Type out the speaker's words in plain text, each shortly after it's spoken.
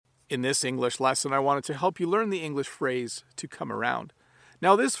In this English lesson, I wanted to help you learn the English phrase to come around.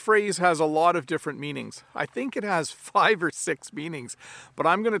 Now, this phrase has a lot of different meanings. I think it has 5 or 6 meanings, but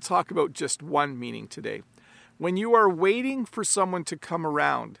I'm going to talk about just one meaning today. When you are waiting for someone to come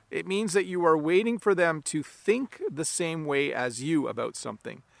around, it means that you are waiting for them to think the same way as you about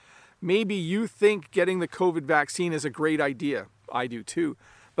something. Maybe you think getting the COVID vaccine is a great idea. I do too.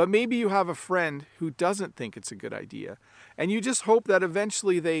 But maybe you have a friend who doesn't think it's a good idea. And you just hope that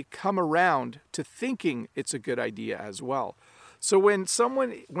eventually they come around to thinking it's a good idea as well. So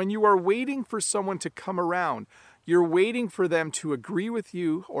when you are waiting for someone to come around, you're waiting for them to agree with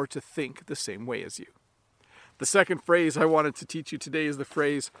you or to think the same way as you. The second phrase I wanted to teach you today is the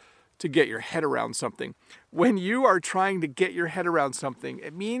phrase to get your head around something. When you are trying to get your head around something,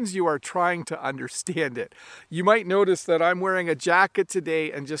 it means you are trying to understand it. You might notice that I'm wearing a jacket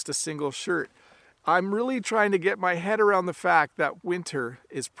today and just a single shirt. I'm really trying to get my head around the fact that winter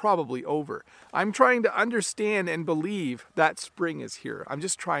is probably over. I'm trying to understand and believe that spring is here. I'm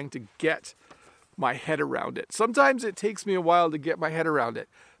just trying to get my head around it. Sometimes it takes me a while to get my head around it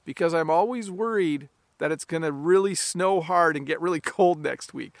because I'm always worried that it's going to really snow hard and get really cold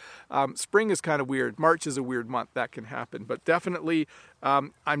next week. Spring is kind of weird. March is a weird month. That can happen. But definitely,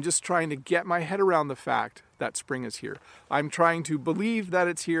 I'm just trying to get my head around the fact that spring is here. I'm trying to believe that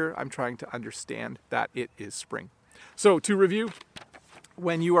it's here. I'm trying to understand that it is spring. So to review,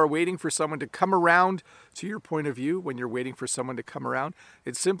 when you are waiting for someone to come around to your point of view, when you're waiting for someone to come around,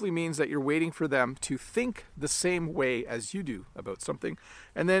 it simply means that you're waiting for them to think the same way as you do about something.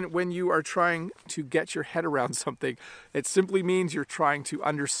 And then when you are trying to get your head around something, it simply means you're trying to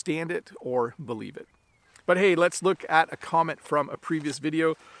understand it or believe it. But hey, let's look at a comment from a previous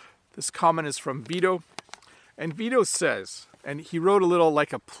video. This comment is from Vito. And Vito says, and he wrote a little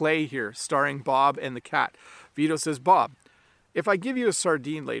like a play here starring Bob and the cat. Vito says, Bob, if I give you a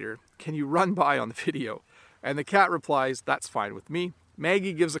sardine later, can you run by on the video? And the cat replies, that's fine with me.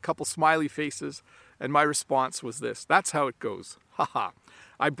 Maggie gives a couple smiley faces, and my response was this, that's how it goes. Haha.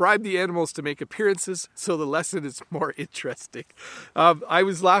 I bribed the animals to make appearances, so the lesson is more interesting. I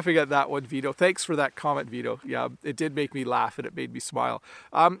was laughing at that one, Vito. Thanks for that comment, Vito. Yeah, it did make me laugh, and it made me smile.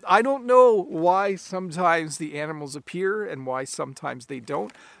 I don't know why sometimes the animals appear and why sometimes they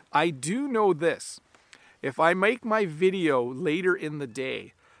don't. I do know this. If I make my video later in the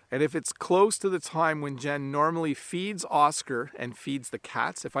day, and if it's close to the time when Jen normally feeds Oscar and feeds the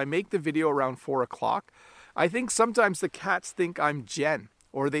cats, if I make the video around 4 o'clock, I think sometimes the cats think I'm Jen,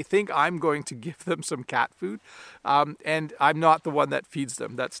 or they think I'm going to give them some cat food, and I'm not the one that feeds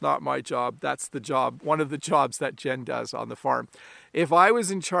them. That's not my job. That's the job, one of the jobs that Jen does on the farm. If I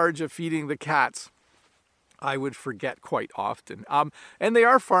was in charge of feeding the cats, I would forget quite often. And they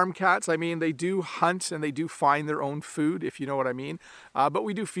are farm cats. I mean, they do hunt and they do find their own food, if you know what I mean. But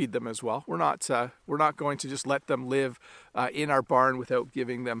we do feed them as well. We're not going to just let them live in our barn without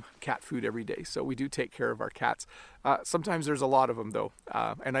giving them cat food every day. So we do take care of our cats. Sometimes there's a lot of them, though.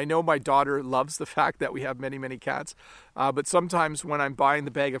 And I know my daughter loves the fact that we have many, many cats. But sometimes when I'm buying the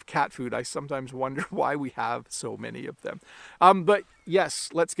bag of cat food, I sometimes wonder why we have so many of them. But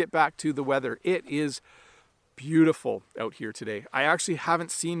yes, let's get back to the weather. It is beautiful out here today. I actually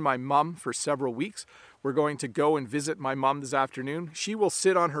haven't seen my mom for several weeks. We're going to go and visit my mom this afternoon. She will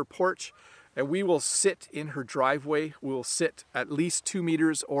sit on her porch and we will sit in her driveway. We will sit at least 2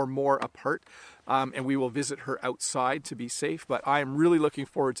 meters or more apart, and we will visit her outside to be safe. But I am really looking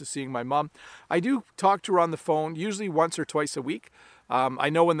forward to seeing my mom. I do talk to her on the phone, usually once or twice a week.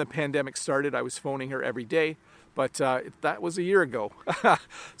 I know when the pandemic started, I was phoning her every day. But that was a year ago.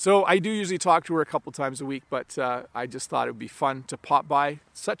 So I do usually talk to her a couple times a week, but I just thought it would be fun to pop by.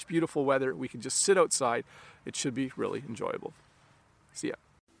 Such beautiful weather. We can just sit outside. It should be really enjoyable. See ya.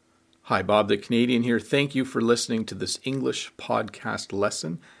 Hi, Bob the Canadian here. Thank you for listening to this English podcast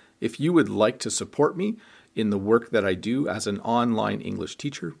lesson. If you would like to support me in the work that I do as an online English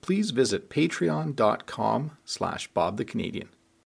teacher, please visit patreon.com/BobTheCanadian.